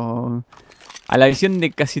medio, a la visión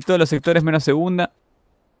de casi todos los sectores menos segunda.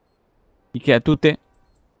 Y queda Tute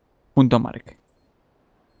junto a Mark. De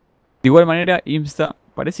igual manera, Ipsta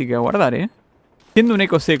parece que va a guardar, siendo un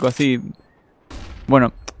eco seco así.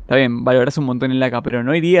 Bueno, está bien, valorás un montón el AK, pero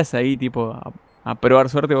 ¿no irías ahí tipo a probar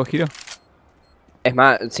suerte vos, Giro? Es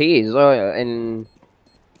más, sí, yo en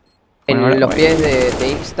los pies de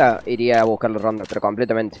Insta iría a buscar la ronda, pero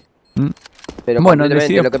completamente. Pero bueno,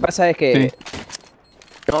 completamente. Lo que pasa es que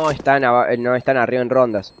no están arriba en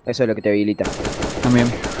rondas. Eso es lo que te habilita. También.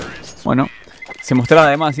 Bueno, se mostraba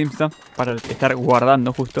además Insta para estar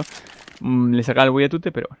guardando justo. Le sacaba el buey a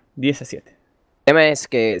Tute, pero 10-7. El tema es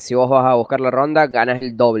que si vos vas a buscar la ronda, ganas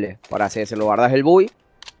el doble. Por así decirlo, guardas el buy,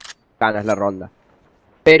 ganas la ronda.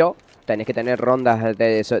 Pero tenés que tener rondas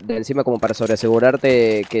de encima como para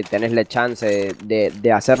sobreasegurarte que tenés la chance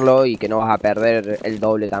de hacerlo y que no vas a perder el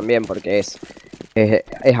doble también, porque es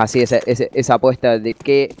así, esa apuesta de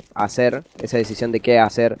qué hacer, esa decisión de qué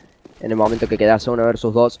hacer en el momento que quedas 1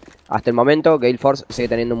 versus 2. Hasta el momento, Gale Force sigue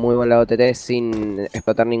teniendo un muy buen lado TT sin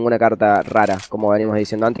explotar ninguna carta rara, como venimos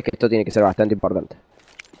diciendo antes, que esto tiene que ser bastante importante.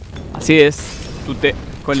 Así es, Tute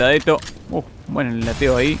con la Deto. Bueno, el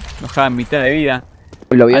lateo ahí, nos dejaba en mitad de vida.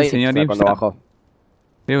 Lo vio al señor cuando bajó.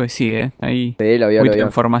 Creo que sí, ahí. Sí, lo vio, Muy lo vio.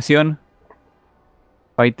 información.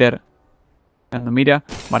 Fighter. Cuando mira.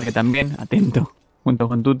 Marque también. Atento. Junto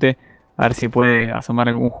con Tute. A ver si puede asomar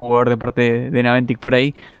algún jugador de parte de Naventic por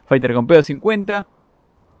ahí. Fighter con pedo 50. Uno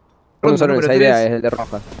Ronda solo en número esa idea 3. es el de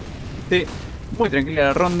roja. Sí, muy tranquila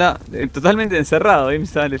la ronda. Totalmente encerrado.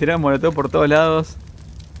 IMSA le tiraron molotov por todos lados.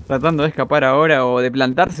 Tratando de escapar ahora o de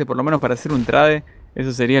plantarse por lo menos para hacer un trade.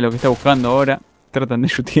 Eso sería lo que está buscando ahora. Tratan de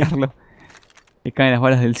chutearlo. Le caen las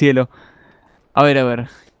balas del cielo. A ver.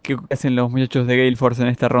 ¿Qué hacen los muchachos de Gale Force en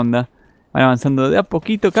esta ronda? Van avanzando de a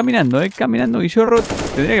poquito, caminando, caminando. Guillorro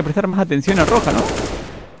tendría que prestar más atención a Roja, ¿no?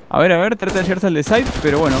 A ver, trata de llegarse al de side,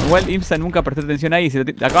 pero bueno, igual IMSA nunca prestó atención ahí, se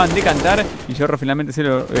lo acaban de cantar y Guillorro finalmente se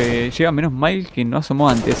lo lleva, menos mal que no asomó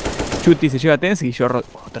antes. Chuti se lleva a Tense y Guillorro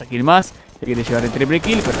otra kill más, le quiere llevar el triple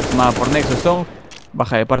kill, pero asomada por Nexus Zone,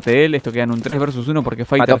 baja de parte de él, esto quedan un 3 versus 1 porque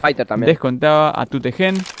Mató Fighter también. descontaba a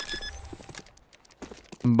Tutegen.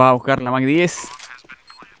 Va a buscar la Mac 10.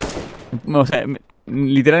 O sea,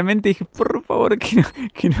 literalmente dije, por favor, que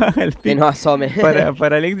no haga el pick. Que no asome.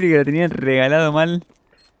 Para Electric, que lo tenían regalado mal.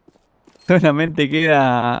 Solamente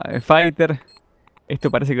queda Fighter.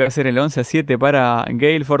 Esto parece que va a ser el 11-7 para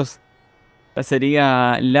Gale Force. Ya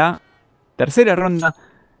sería la tercera ronda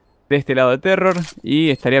de este lado de Terror.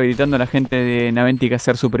 Y estaría habilitando a la gente de Naventic a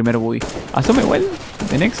hacer su primer buggy. ¿Asome igual?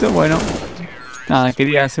 ¿De Nexo? Bueno. Nada,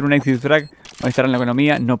 quería hacer un exit frag. Estar en la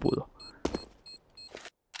economía, no pudo.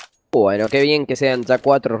 Bueno, qué bien que sean ya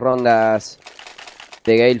 4 rondas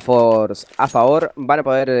de Gale Force a favor. Van a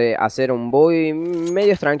poder hacer un buggy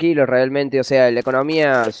medios tranquilos realmente. O sea, la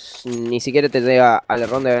economía ni siquiera te llega a la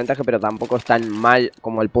ronda de ventaja, pero tampoco es tan mal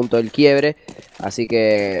como el punto del quiebre. Así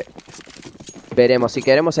que veremos. Si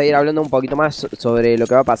queremos seguir hablando un poquito más sobre lo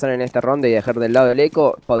que va a pasar en esta ronda y dejar del lado el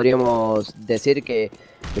eco, podríamos decir que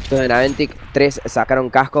después de Naventic 3 sacaron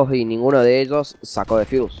cascos y ninguno de ellos sacó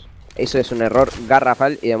defuse. Eso es un error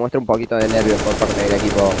garrafal y demuestra un poquito de nervios por parte del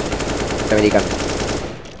equipo americano.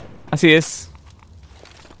 Así es.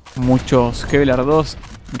 Muchos Kevlar 2,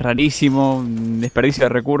 rarísimo, un desperdicio de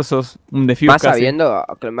recursos, un defuse más casi.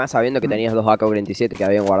 sabiendo que tenías 2 AK-47 que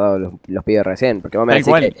habían guardado los pibes recién. Porque vos me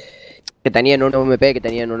decís que tenían un MP, que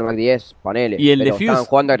tenían un Mac 10, ponele. Y el pero defuse, estaban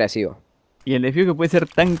jugando agresivo. Y el defuse que puede ser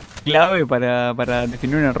tan clave para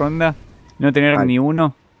definir una ronda, no tener ni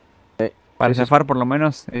uno. Para zafar por lo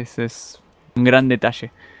menos, ese es un gran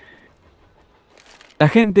detalle. La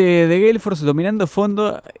gente de Gale Force dominando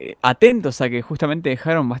fondo, atentos a que justamente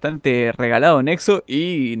dejaron bastante regalado Nexo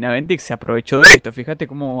y Naventic se aprovechó de esto. Fíjate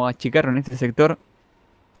cómo achicaron este sector.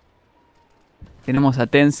 Tenemos a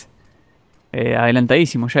Tense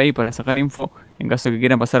adelantadísimo ya ahí para sacar info en caso que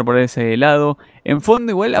quieran pasar por ese lado. En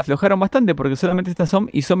fondo igual aflojaron bastante porque solamente está Som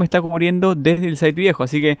y Som está cubriendo desde el site viejo.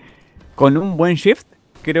 Así que con un buen shift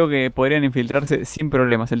creo que podrían infiltrarse sin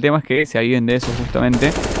problemas. El tema es que se aviven de eso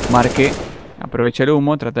justamente. Marque, aprovecha el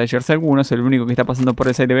humo, trata de llevarse a algunos. Es el único que está pasando por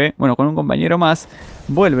el site B. Bueno, con un compañero más.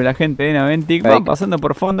 Vuelve la gente de Naventic. Van pasando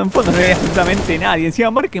por fondo. En fondo no hay absolutamente nadie.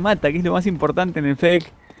 Encima Marque mata, que es lo más importante en el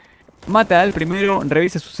fake. Mata al primero,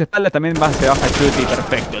 revisa sus espaldas, también se baja Chuti,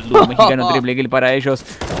 perfecto, el dúo mexicano, triple kill para ellos,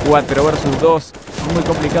 4 versus 2, muy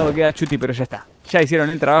complicado queda Chuti, pero ya está, ya hicieron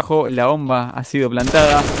el trabajo, la bomba ha sido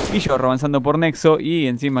plantada, Guillorro avanzando por Nexo y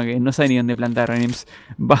encima que no sabe ni dónde plantar Renims,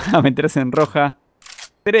 va a meterse en roja,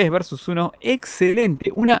 3 versus 1,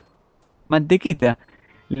 excelente, una mantequita,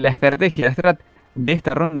 la estrategia, la strat de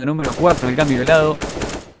esta ronda número 4 del cambio de lado,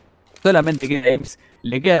 solamente queda Ames,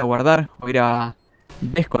 le queda guardar, o ir a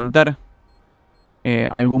descontar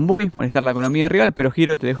algún buggy, molestar la economía rival, pero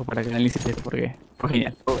Giro te dejo para que analices esto porque fue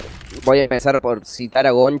genial. Voy a empezar por citar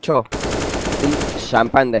a Goncho, un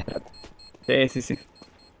champán de strat. Sí.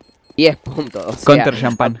 10 puntos. O sea, Counter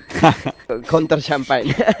champán. Counter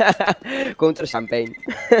champagne. Counter champagne.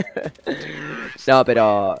 No,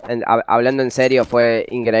 pero hablando en serio, fue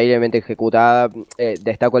increíblemente ejecutada.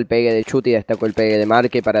 Destaco el pegue de Chuti, destaco el pegue de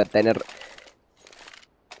Marque para tener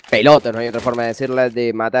pelotas, no hay otra forma de decirla,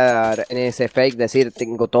 de matar en ese fake, decir,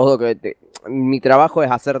 tengo todo, mi trabajo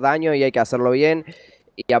es hacer daño y hay que hacerlo bien.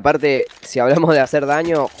 Y aparte, si hablamos de hacer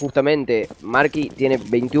daño, justamente, Marky tiene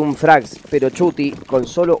 21 frags, pero Chuti, con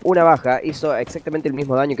solo una baja, hizo exactamente el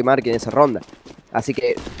mismo daño que Marky en esa ronda. Así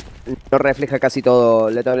que no refleja casi todo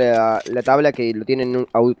la tabla que lo tienen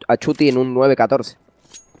a Chuti en un 9-14.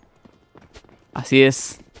 Así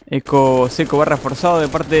es. Eco seco barra forzado de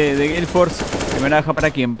parte de Gale Force. Primera baja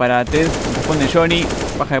para quién, para Ted, responde Johnny.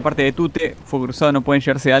 Baja de parte de Tute, fue cruzado, no pueden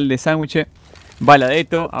llevarse al de sándwich. Bala de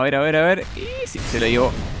Eto, a ver. Y sí, se lo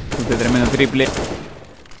llevó. Tute tremendo triple.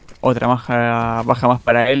 Otra baja más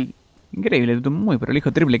para él. Increíble, Tute muy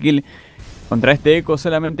prolijo, triple kill. Contra este Eco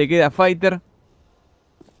solamente queda Fighter.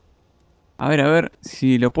 A ver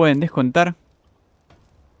si lo pueden descontar.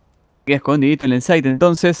 Queda escondidito en el site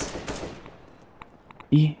entonces.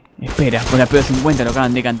 Y espera, con la P50 lo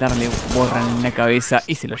acaban de cantar, le borran en la cabeza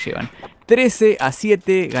y se lo llevan.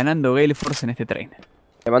 13-7 ganando Gale Force en este train.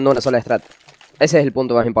 Quemando una sola strat. Ese es el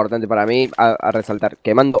punto más importante para mí a resaltar.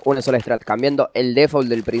 Quemando una sola strat, cambiando el default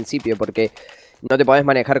del principio, porque no te podés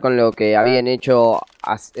manejar con lo que habían hecho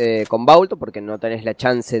con Vault, porque no tenés la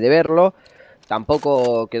chance de verlo.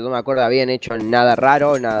 Tampoco, que yo me acuerdo, habían hecho nada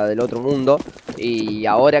raro, nada del otro mundo. Y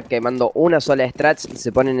ahora quemando una sola strat,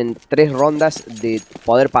 se ponen en 3 rondas de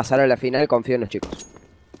poder pasar a la final. Confío en los chicos.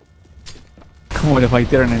 Como los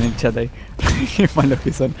baitearon en el chat ahí. Qué malos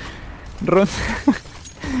que son.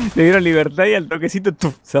 Le dieron libertad y al toquecito,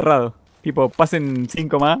 ¡tuf! Cerrado. Tipo, pasen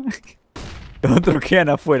 5 más. Los otros quedan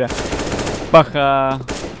afuera. Baja.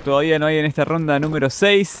 Todavía no hay en esta ronda número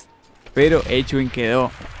 6. Pero Edwin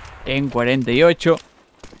quedó en 48.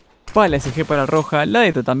 Pala SG para Roja. La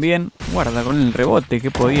Deto también. Guarda con el rebote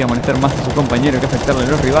que podía molestar más a su compañero que afectarle a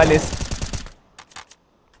los rivales.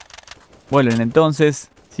 Vuelven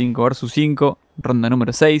entonces. 5 vs 5. Ronda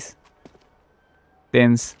número 6.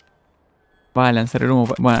 Tens va a lanzar el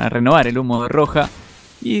humo. Bueno, a renovar el humo de Roja.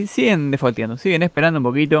 Y siguen defaulteando. Siguen esperando un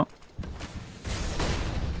poquito.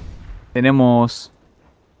 Tenemos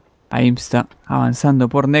a Imsta avanzando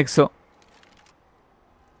por Nexo.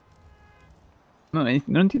 No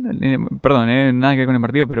entiendo. Perdón, nada que ver con el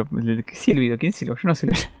partido, pero ¿qué silbido? ¿Quién silbó? Yo no sé.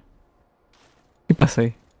 ¿Qué pasa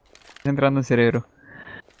ahí? Está entrando el cerebro.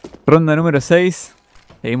 Ronda número 6.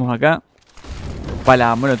 Seguimos acá.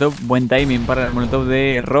 Para Molotov. Buen timing para el Molotov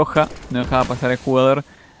de Roja. No dejaba pasar el jugador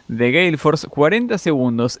de Gale Force. 40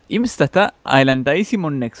 segundos. Imsta está adelantadísimo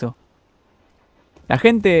en Nexo. La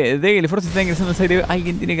gente de Gale Force está ingresando al site.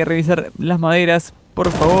 Alguien tiene que revisar las maderas.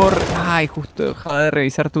 Por favor. Ay, justo dejaba de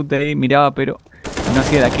revisar Tute ahí. Miraba, pero no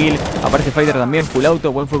hacía la kill. Aparece Fighter también. Full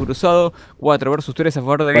auto. Buen fue cruzado. 4 vs 3 a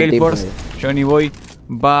favor de Gale Force. Johnny Boy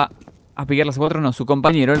va a picar las 4. No, su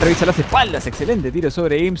compañero. Él revisa las espaldas. Excelente tiro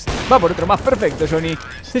sobre Imps. Va por otro más. Perfecto, Johnny.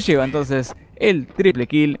 Se lleva entonces el triple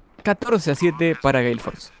kill. 14-7 para Gale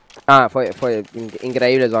Force. Ah, fue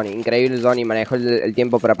increíble Johnny. Increíble Johnny. Manejó el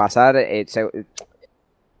tiempo para pasar.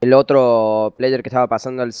 El otro player que estaba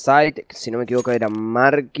pasando al site, si no me equivoco era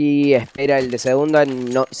Marky, espera el de segunda,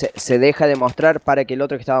 no, se deja de mostrar para que el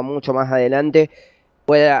otro que estaba mucho más adelante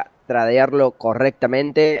pueda tradearlo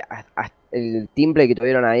correctamente. El teamplay que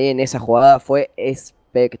tuvieron ahí en esa jugada fue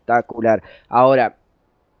espectacular. Ahora,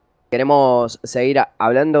 queremos seguir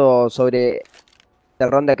hablando sobre la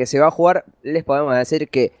ronda que se va a jugar. Les podemos decir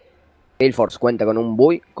que Gale Force cuenta con un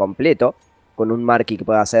buy completo, con un Marky que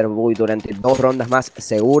puede hacer buy durante 2 rondas más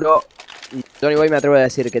seguro. Johnny Boy me atrevo a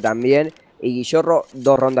decir que también. Y Guillorro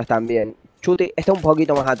 2 rondas también. Chuti está un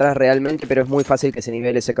poquito más atrás realmente, pero es muy fácil que se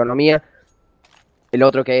nivele esa economía. El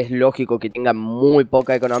otro que es lógico que tenga muy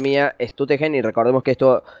poca economía es Tutegen. Y recordemos que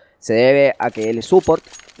esto se debe a que él es support.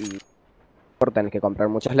 Y tenés que comprar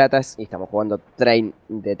muchas latas. Y estamos jugando train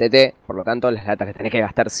de TT. Por lo tanto, las latas que tenés que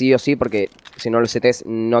gastar sí o sí. Porque si no los CTs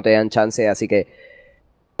no te dan chance. Así que,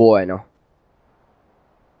 bueno.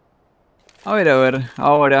 A ver,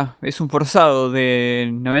 ahora es un forzado de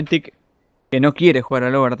Naventic que no quiere jugar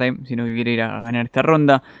al overtime, sino que quiere ir a ganar esta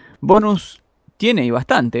ronda. Bonus tiene y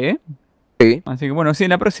bastante, ¿eh? Sí. Así que bueno, sí, en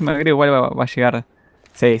la próxima creo igual va a llegar,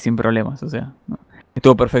 sí, sin problemas, o sea. ¿No?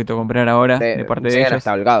 Estuvo perfecto comprar ahora de parte de ellos.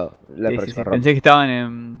 Está holgado la Sí, próxima ronda. Pensé que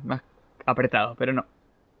estaban más apretados, pero no.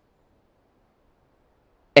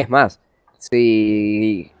 Es más,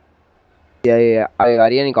 si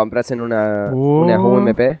agregarían y comprasen unas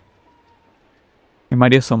UMP. En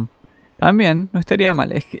Mario Som. También, no estaría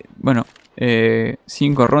mal. Es que, bueno,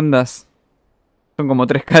 5 rondas son como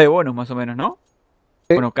 3k de bonus más o menos, ¿no?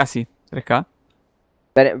 Sí. Bueno, casi 3k.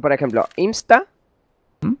 Por ejemplo, Insta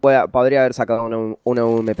podría haber sacado una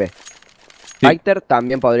UMP. Sí. Fighter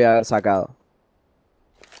también podría haber sacado.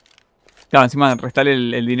 Claro, encima restarle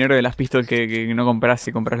el dinero de las pistols que no compras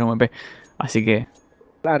si compras la UMP. Así que...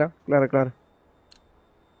 Claro.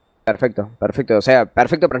 Perfecto. O sea,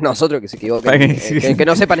 perfecto para nosotros que se equivoquen. Que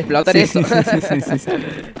no sepan explotar eso. Sí.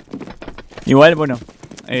 Igual, bueno,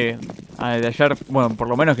 de ayer, bueno, por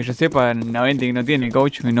lo menos que yo sepa, Naventic no tiene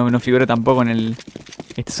coach y no figura tampoco en el...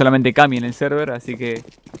 Está solamente Kami en el server, así que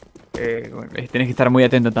tenés que estar muy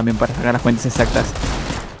atento también para sacar las cuentas exactas.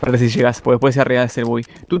 Para si llegas, pues después se arriesgas el buy.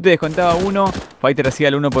 Tú te descontaba 1, Fighter hacía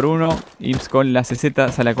el 1 por 1, Imps con la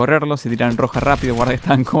CZ sale a correrlo, se tiran roja rápido, guarda que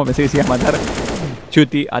estaban como pensé que se iba a matar.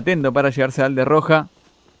 Chuti atento para llegarse al de roja.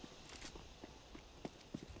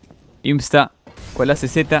 Imsta con la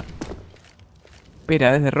CZ.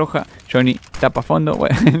 espera desde roja. Johnny tapa fondo.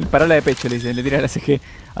 Bueno, parola de pecho le dice. Le tira la CG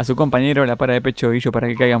a su compañero. La para de pecho Guillo para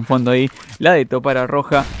que caiga en fondo ahí. La de para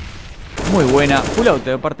roja. Muy buena. Full out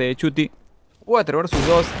de parte de Chuti. 4 versus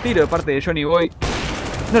 2. Tiro de parte de Johnny Boy.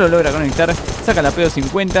 No lo logra conectar. Saca la pedo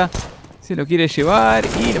 50. Se lo quiere llevar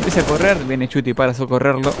y lo empieza a correr. Viene Chuti para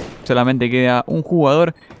socorrerlo. Solamente queda un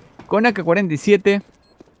jugador con AK-47.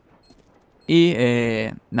 Y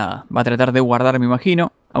nada, va a tratar de guardar, me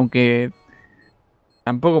imagino. Aunque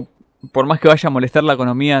tampoco, por más que vaya a molestar la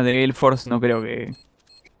economía de Gale Force, no creo que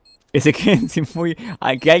se queden sin muy...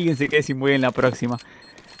 que alguien se quede sin muy en la próxima.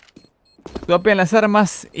 Swapean las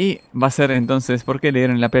armas y va a ser entonces... ¿Por qué le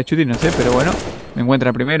dieron la P a Chuti? No sé, pero bueno. Me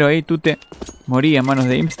encuentra primero ahí, Tute. Moría en manos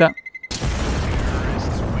de Imsta.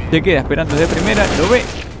 Se queda esperando desde primera, lo ve.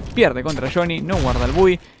 Pierde contra Johnny, no guarda el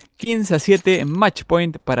bui. 15-7, match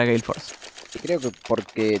point para Gale Force. Creo que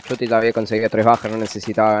porque Chuti había conseguido 3 bajas, no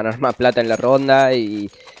necesitaba ganar más plata en la ronda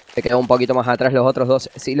y se quedó un poquito más atrás. Los otros dos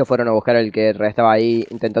sí lo fueron a buscar, el que estaba ahí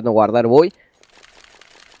intentando guardar bui.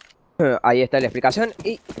 Ahí está la explicación.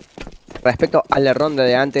 Y respecto a la ronda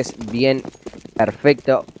de antes, bien,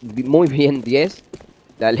 perfecto, muy bien 10.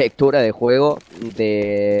 La lectura de juego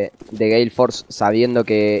de Gale Force, sabiendo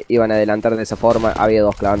que iban a adelantar de esa forma, había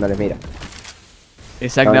dos clavándoles, mira.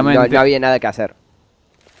 Exactamente. No había nada que hacer.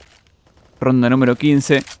 Ronda número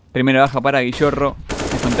 15. Primera baja para Guillorro.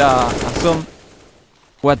 Descontaba a Som.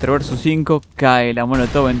 4 versus 5. Cae la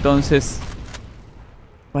molotov entonces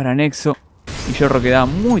para Nexo. Guillorro queda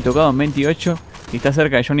muy tocado en 28. Si está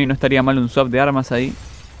cerca de Johnny no estaría mal un swap de armas ahí.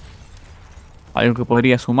 Algo que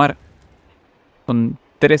podría sumar. Son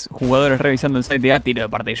 3 jugadores revisando el site de A. Tiro de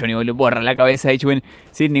parte de Johnny. Le borra la cabeza a H-Win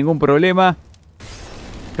sin ningún problema.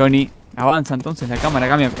 Johnny avanza entonces, la cámara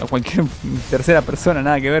cambia a cualquier tercera persona,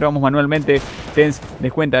 nada que ver. Vamos manualmente. Tens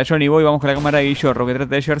descuenta a Johnny Boy. Vamos con la cámara de Guillorro, que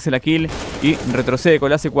trata de llevarse la kill y retrocede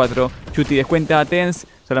con la C4. Chuti descuenta a Tens.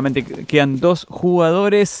 Solamente quedan 2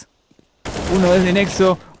 jugadores. Uno desde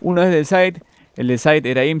Nexo, uno desde el site. El del site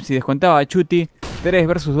era Imps y descontaba a Chuti. 3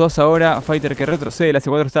 versus 2 ahora. Fighter que retrocede. La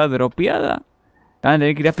C4 está dropeada. Van a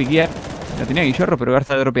tener que ir a piquear. La tenía Guillorro, pero ahora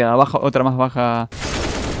está dropeada. Baja, otra más baja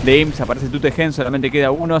de Imps. Aparece Tutegen. Solamente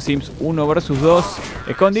queda uno. Sims 1 versus 2.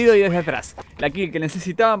 Escondido y desde atrás. La kill que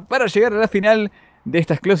necesitaban para llegar a la final de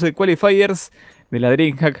estas Closed Qualifiers de la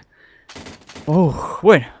Dreamhack.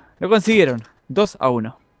 Bueno, lo consiguieron.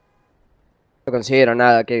 2-1. No consiguieron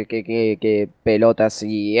nada, que pelotas,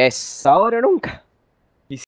 y es ahora o nunca.